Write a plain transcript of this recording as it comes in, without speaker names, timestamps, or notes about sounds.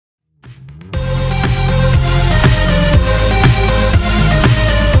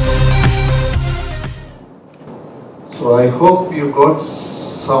So I hope you got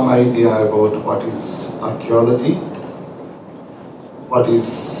some idea about what is archaeology, what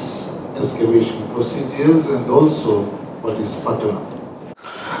is excavation procedures, and also what is Pattanam.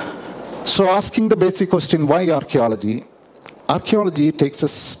 So asking the basic question, why archaeology? Archaeology takes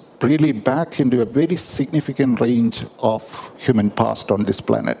us really back into a very significant range of human past on this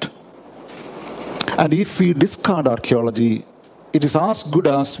planet. And if we discard archaeology, it is as good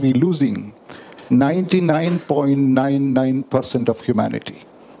as we losing 99.99% of humanity.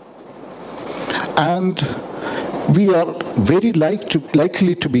 And we are very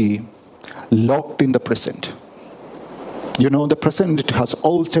likely to be locked in the present. You know, the present, it has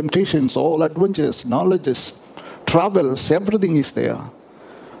all temptations, all adventures, knowledges, travels, everything is there.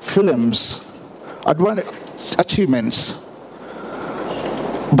 Films, achievements.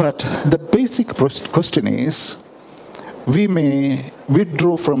 But the basic question is, we may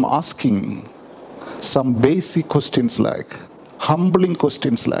withdraw from asking some basic questions like, humbling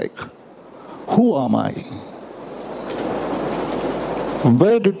questions like, who am I?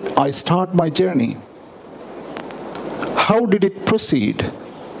 Where did I start my journey? How did it proceed?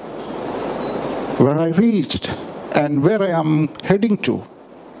 Where I reached and where I am heading to?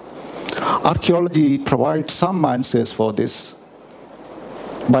 Archaeology provides some answers for this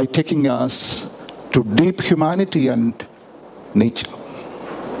by taking us to deep humanity and nature.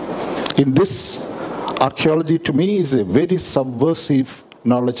 In this, archaeology to me is a very subversive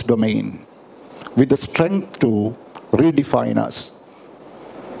knowledge domain with the strength to redefine us.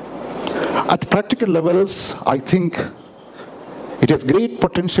 At practical levels, I think it has great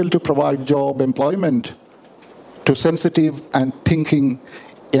potential to provide job employment to sensitive and thinking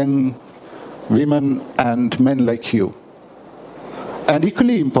young women and men like you. And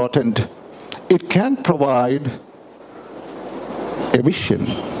equally important, it can provide a vision.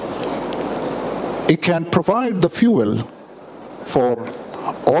 It can provide the fuel for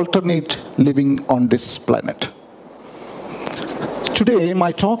alternate living on this planet. Today,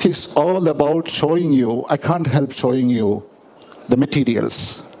 my talk is all about showing you, I can't help showing you the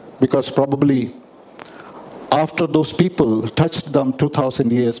materials, because probably after those people touched them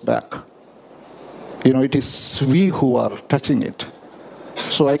 2,000 years back, you know, it is we who are touching it.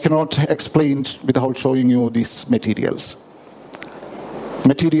 So I cannot explain without showing you these materials.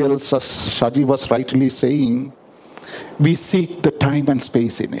 Materials, as Shaji was rightly saying, we seek the time and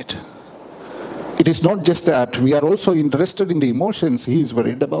space in it. It is not just that, we are also interested in the emotions. He is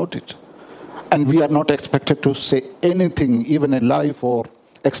worried about it. And we are not expected to say anything, even a lie, for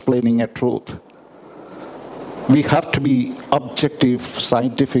explaining a truth. We have to be objective,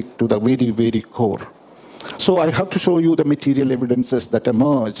 scientific to the very, very core. So I have to show you the material evidences that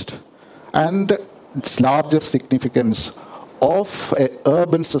emerged and its larger significance of an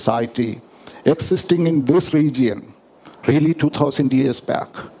urban society existing in this region, really 2,000 years back.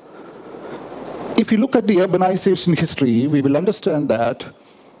 If you look at the urbanization history, we will understand that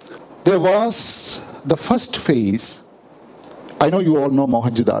there was the first phase. I know you all know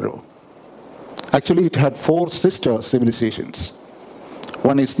Mohenjo-daro. Actually, it had 4 sister civilizations.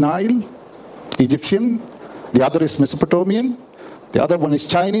 One is Nile, Egyptian, the other is Mesopotamian, the other one is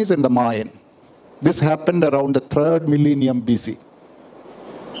Chinese, and the Mayan. This happened around the 3rd millennium BC.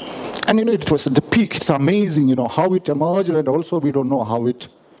 And you know, it was at the peak. It's amazing, you know, how it emerged, and also we don't know how it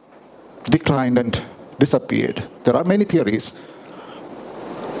declined and disappeared. There are many theories.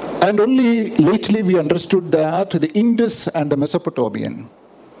 And only lately we understood that the Indus and the Mesopotamian,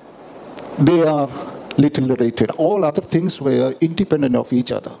 they are little related. All other things were independent of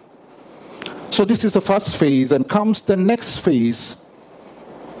each other. So this is the first phase, and comes the next phase.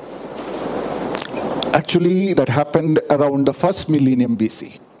 Actually, that happened around the 1st millennium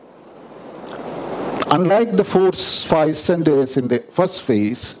BC. Unlike the 4-5 centers in the first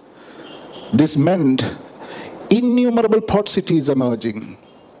phase, this meant innumerable port cities emerging,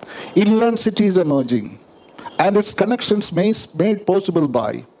 inland cities emerging, and its connections made possible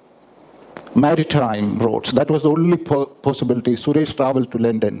by maritime roads. That was the only possibility. Suresh traveled to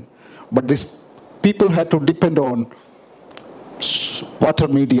London, but these people had to depend on water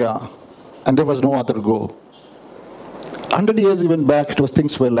media, and there was no other go. 100 years even back,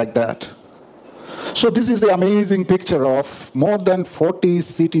 things were like that. So this is the amazing picture of more than 40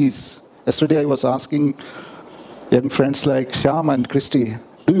 cities. Yesterday I was asking young friends like Shyam and Christy,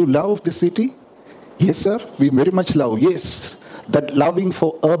 do you love the city? Yes, sir, we very much love. Yes, that loving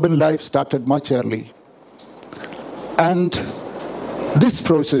for urban life started much early. And this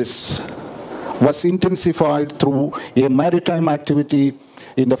process was intensified through a maritime activity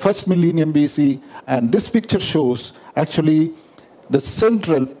in the 1st millennium BC. And this picture shows actually the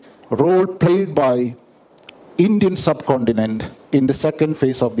central role played by Indian subcontinent in the second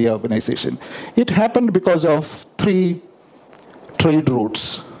phase of the urbanization. It happened because of three trade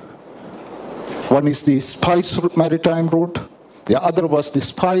routes. One is the spice maritime route, the other was the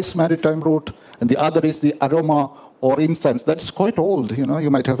spice maritime route, and the other is the aroma or incense. That's quite old, you know, you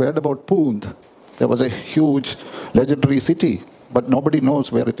might have heard about Poond. There was a huge legendary city, but nobody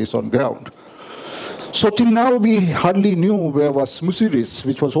knows where it is on ground. So till now, we hardly knew where was Muziris,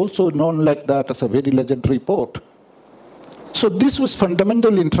 which was also known like that as a very legendary port. So this was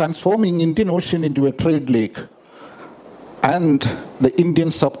fundamental in transforming Indian Ocean into a trade lake. And the Indian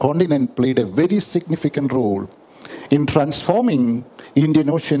subcontinent played a very significant role in transforming Indian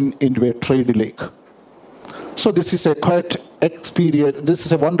Ocean into a trade lake. So this is a quite experience, this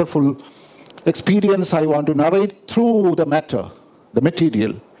is a wonderful experience I want to narrate through the matter, the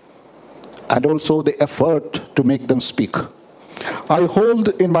material, and also the effort to make them speak. I hold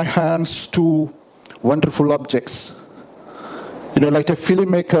in my hands two wonderful objects. You know, like a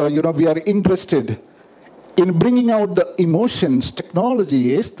filmmaker, you know, we are interested in bringing out the emotions,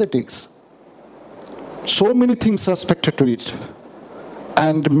 technology, aesthetics. So many things are expected to it,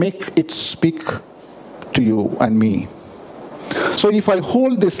 and make it speak to you and me. So if I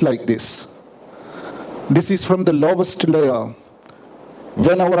hold this like this is from the lowest layer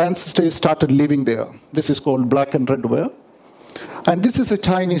when our ancestors started living there. This is called black and red ware. And this is a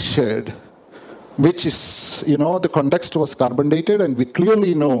Chinese shade, which is, you know, the context was carbon dated, and we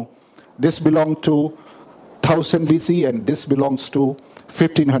clearly know this belonged to 1000 BC and this belongs to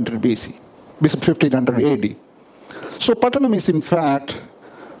 1500 BC, 1500 AD. So Pattanam is in fact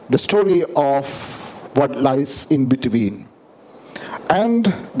the story of what lies in between.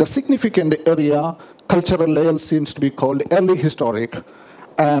 And the significant area, cultural layer, seems to be called early historic.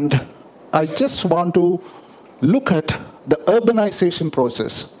 And I just want to look at the urbanization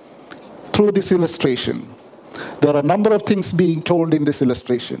process through this illustration. There are a number of things being told in this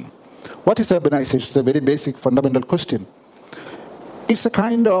illustration. What is urbanization? It's a very basic, fundamental question. It's a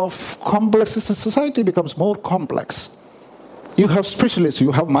kind of complex, as a society becomes more complex. You have specialists,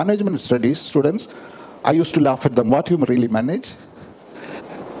 you have management studies, students. I used to laugh at them, what you really manage?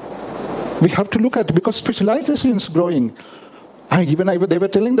 We have to look at, because specialization is growing. They were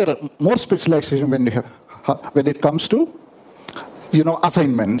telling there are more specialization when it comes to, you know,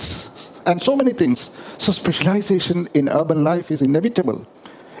 assignments and so many things. So specialization in urban life is inevitable.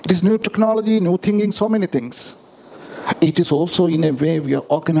 It is new technology, new thinking, so many things. It is also, in a way, we are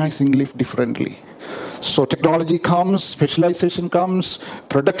organizing life differently. So technology comes, specialization comes,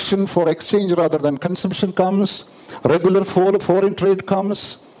 production for exchange rather than consumption comes, regular foreign trade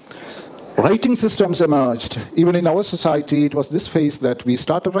comes. Writing systems emerged. Even in our society, it was this phase that we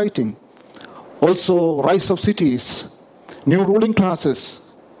started writing. Also, rise of cities, new ruling classes,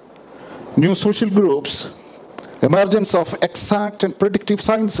 new social groups, emergence of exact and predictive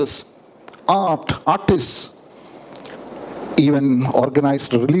sciences, art, artists, even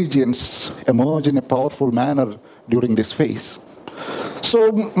organized religions emerge in a powerful manner during this phase.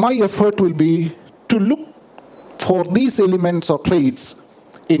 So my effort will be to look for these elements or traits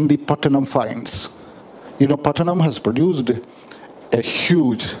in the Pattanam finds. You know, Pattanam has produced a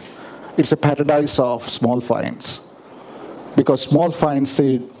huge, it's a paradise of small finds. Because small finds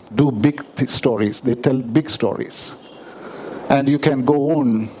say, do big stories, they tell big stories. And you can go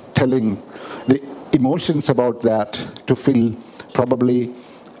on telling the emotions about that to fill probably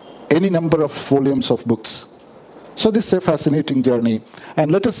any number of volumes of books. So this is a fascinating journey.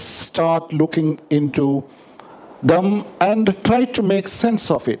 And let us start looking into them and try to make sense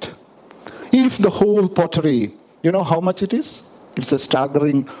of it. If the whole pottery, you know how much it is? It's a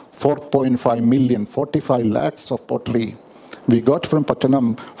staggering 4.5 million, 45 lakhs of pottery we got from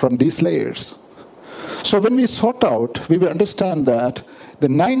Pattanam from these layers. So when we sort out, we will understand that the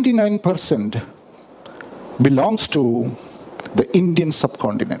 99% belongs to the Indian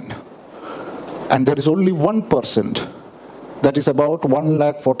subcontinent. And there is only 1%, that is about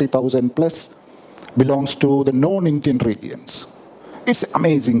 1,40,000 plus, belongs to the non-Indian regions. It's an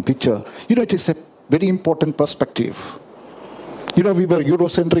amazing picture. You know, it is a very important perspective. You know, we were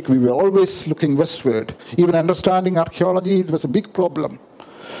Eurocentric, we were always looking westward. Even understanding archaeology, it was a big problem.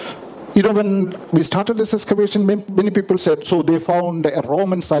 You know, when we started this excavation, many people said, so they found a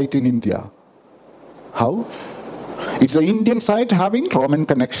Roman site in India. How? It's an Indian site having Roman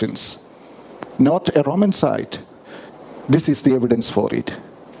connections, not a Roman site. This is the evidence for it.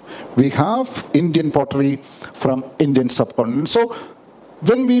 We have Indian pottery from Indian subcontinent. So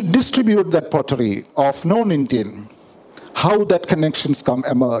when we distribute that pottery of non-Indian, how that connections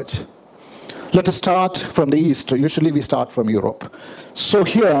emerge. Let us start from the east. Usually we start from Europe. So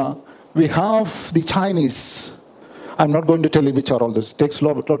here we have the Chinese. I'm not going to tell you which are all this. It takes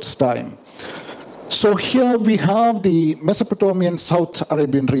lots of time. So here we have the Mesopotamian South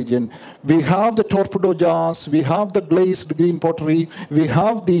Arabian region. We have the torpedo jars. We have the glazed green pottery. We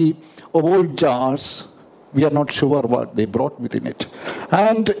have the ovoid jars. We are not sure what they brought within it.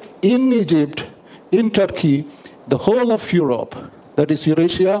 And in Egypt, in Turkey, the whole of Europe, that is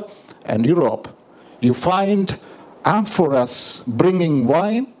Eurasia and Europe, you find amphoras bringing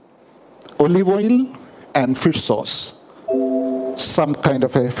wine, olive oil, and fish sauce. Some kind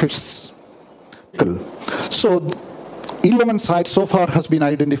of a fish. So 11 sites so far has been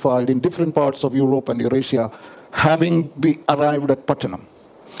identified in different parts of Europe and Eurasia, having arrived at Pattanam.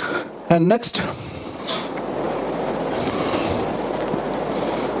 And next,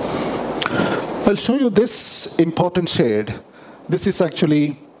 I'll show you this important shade. This is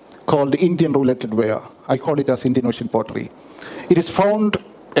actually called Indian roulated ware. I call it as Indian Ocean pottery. It is found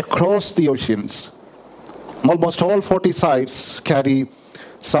across the oceans. Almost all 40 sites carry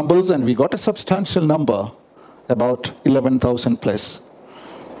samples, and we got a substantial number, about 11,000 plus.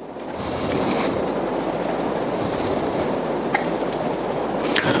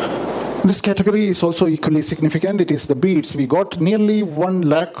 This category is also equally significant. It is the beads. We got nearly 1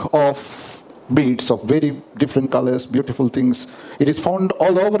 lakh of beads of very different colors, beautiful things. It is found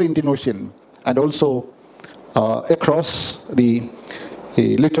all over Indian Ocean and also across the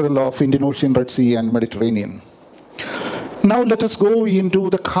littoral of Indian Ocean, Red Sea, and Mediterranean. Now let us go into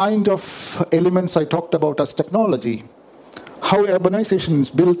the kind of elements I talked about as technology. How urbanization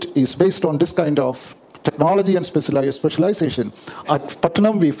is built is based on this kind of technology and specialization. At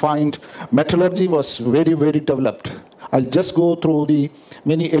Pattanam, we find metallurgy was very, very developed. I'll just go through the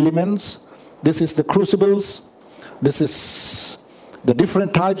many elements. This is the crucibles. This is the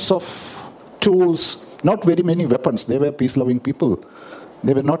different types of tools. Not very many weapons. They were peace-loving people.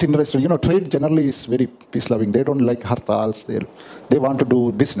 They were not interested. You know, trade generally is very peace-loving. They don't like hartals. They want to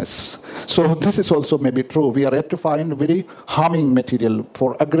do business. So this is also maybe true. We are yet to find very harming material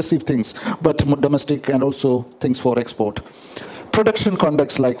for aggressive things, but domestic and also things for export. Production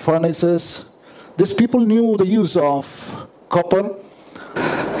contexts like furnaces. These people knew the use of copper.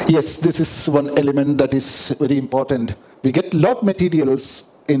 Yes, this is one element that is very important. We get a lot of materials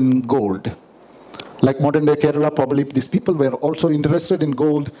in gold. Like modern-day Kerala, probably these people were also interested in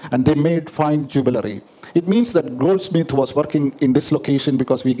gold, and they made fine jewelry. It means that goldsmith was working in this location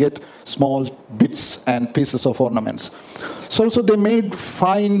because we get small bits and pieces of ornaments. So also they made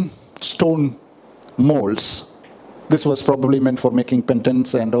fine stone molds. This was probably meant for making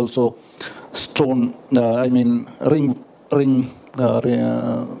pendants and also stone,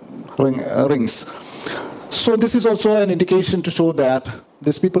 rings. So this is also an indication to show that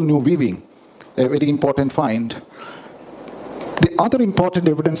these people knew weaving. A very important find. The other important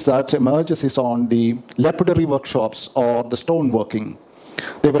evidence that emerges is on the lapidary workshops or the stoneworking.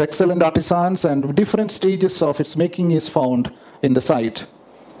 They were excellent artisans, and different stages of its making is found in the site.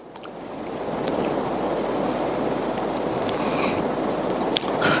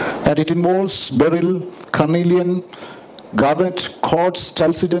 And it involves beryl, carnelian, garnet, quartz,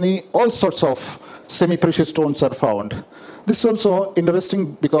 chalcedony, all sorts of semi-precious stones are found. This is also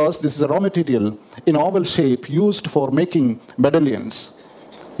interesting because this is a raw material in oval shape used for making medallions.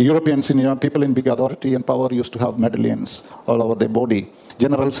 Europeans, people in big authority and power used to have medallions all over their body.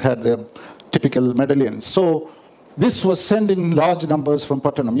 Generals had their typical medallions. So this was sent in large numbers from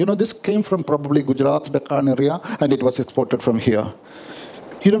Pattanam. This came from probably Gujarat, Deccan area, and it was exported from here.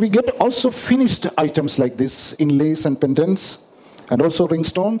 We get also finished items like this, inlays and pendants, and also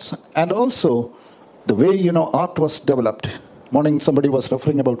ringstones, and also the way, art was developed. Morning, somebody was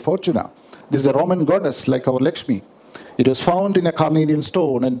referring about Fortuna. This is a Roman goddess like our Lakshmi. It was found in a carnelian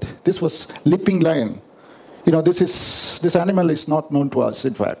stone, and this was leaping lion. This animal is not known to us,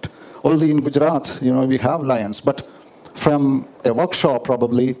 in fact. Only in Gujarat, we have lions, but from a workshop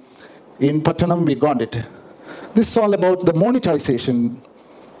probably, in Pattanam we got it. This is all about the monetization.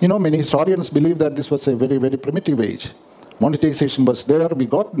 Many historians believe that this was a very, very primitive age. Monetization was there. We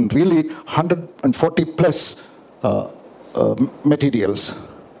got really 140 plus materials,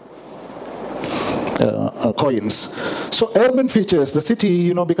 coins. So urban features, the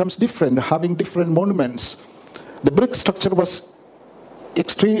city, becomes different, having different monuments. The brick structure was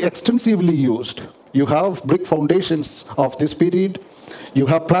extensively used. You have brick foundations of this period. You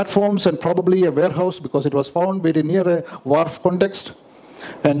have platforms and probably a warehouse because it was found very near a wharf context.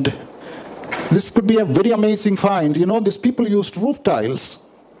 And this could be a very amazing find. These people used roof tiles,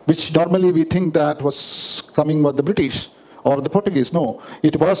 which normally we think that was coming with the British or the Portuguese. No,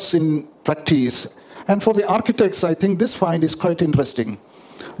 it was in practice. And for the architects, I think this find is quite interesting.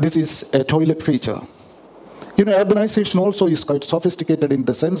 this is a toilet feature. You know, urbanization also is quite sophisticated in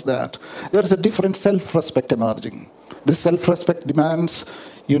the sense that there is a different self-respect emerging. This self-respect demands,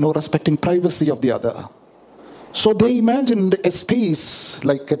 you know, respecting privacy of the other. So they imagined a space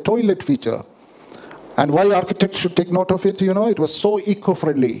like a toilet feature. And why architects should take note of it, you know, it was so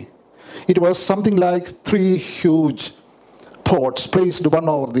eco-friendly. It was something like 3 huge pots placed one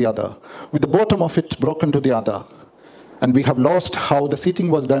over the other, with the bottom of it broken to the other. And we have lost how the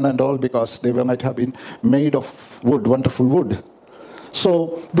seating was done and all because they might have been made of wood, wonderful wood.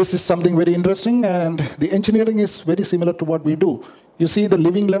 So this is something very interesting, and the engineering is very similar to what we do. You see the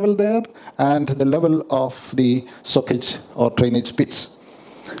living level there and the level of the soakage or drainage pits.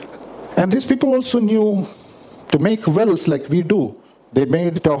 And these people also knew to make wells like we do. They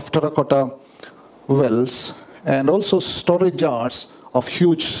made it of terracotta wells and also storage jars of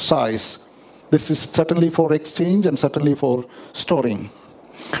huge size. This is certainly for exchange and certainly for storing.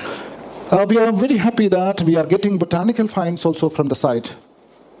 We are very happy that we are getting botanical finds also from the site.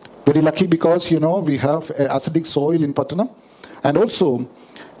 Very lucky because, you know, we have acidic soil in Pattanam, and also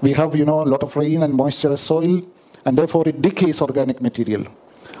we have, you know, a lot of rain and moisture soil, and therefore it decays organic material.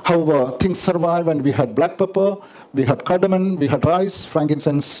 However, things survive, and we had black pepper, we had cardamom, we had rice,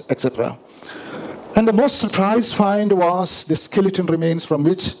 frankincense, etc. And the most surprised find was the skeleton remains, from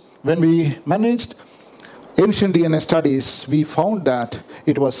which, when we managed ancient DNA studies, we found that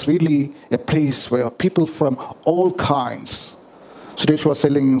it was really a place where people from all kinds, Suresh was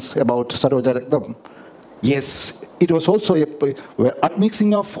telling about Saroja. Yes, it was also where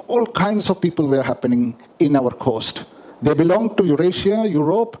admixing of all kinds of people were happening in our coast. They belonged to Eurasia,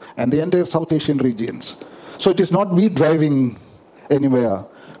 Europe, and the entire South Asian regions. So it is not we driving anywhere.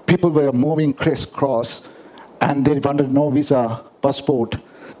 People were moving crisscross, and they wanted no visa, passport.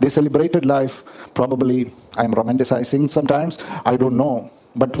 They celebrated life. Probably I'm romanticizing sometimes, I don't know.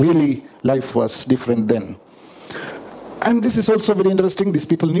 But really, life was different then. And this is also very interesting. These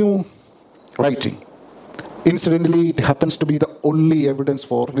people knew writing. Incidentally, it happens to be the only evidence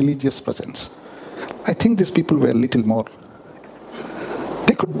for religious presence. I think these people were a little more,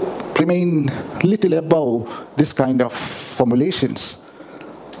 they could remain a little above this kind of formulations,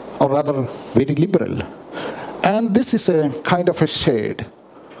 or rather very liberal. And this is a kind of a shade,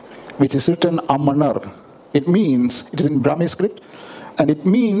 which is written Amanar. It means, it is in Brahmi script, and it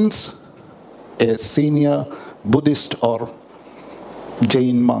means a senior Buddhist or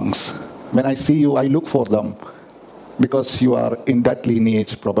Jain monks. When I see you, I look for them, because you are in that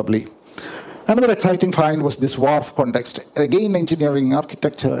lineage probably. Another exciting find was this wharf context. Again, engineering,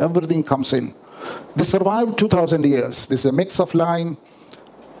 architecture, everything comes in. They survived 2,000 years. This is a mix of lime,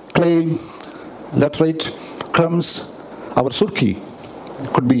 clay, laterite, crumbs. Our surki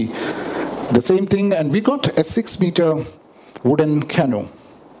could be the same thing. And we got a 6-meter wooden canoe.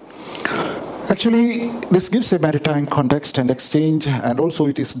 Actually, this gives a maritime context and exchange, and also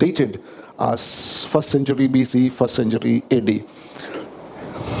it is dated as 1st century BC, 1st century AD.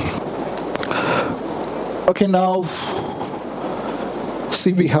 Okay, now,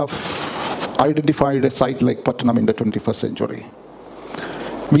 see, we have identified a site like Pattanam in the 21st century.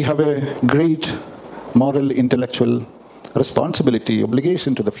 We have a great moral, intellectual responsibility,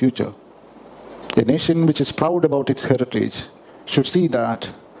 obligation to the future. A nation which is proud about its heritage should see that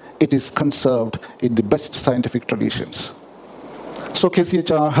it is conserved in the best scientific traditions. So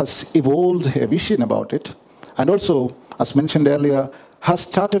KCHR has evolved a vision about it, and also, as mentioned earlier, has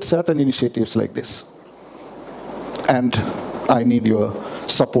started certain initiatives like this. And I need your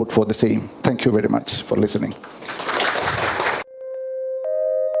support for the same. Thank you very much for listening.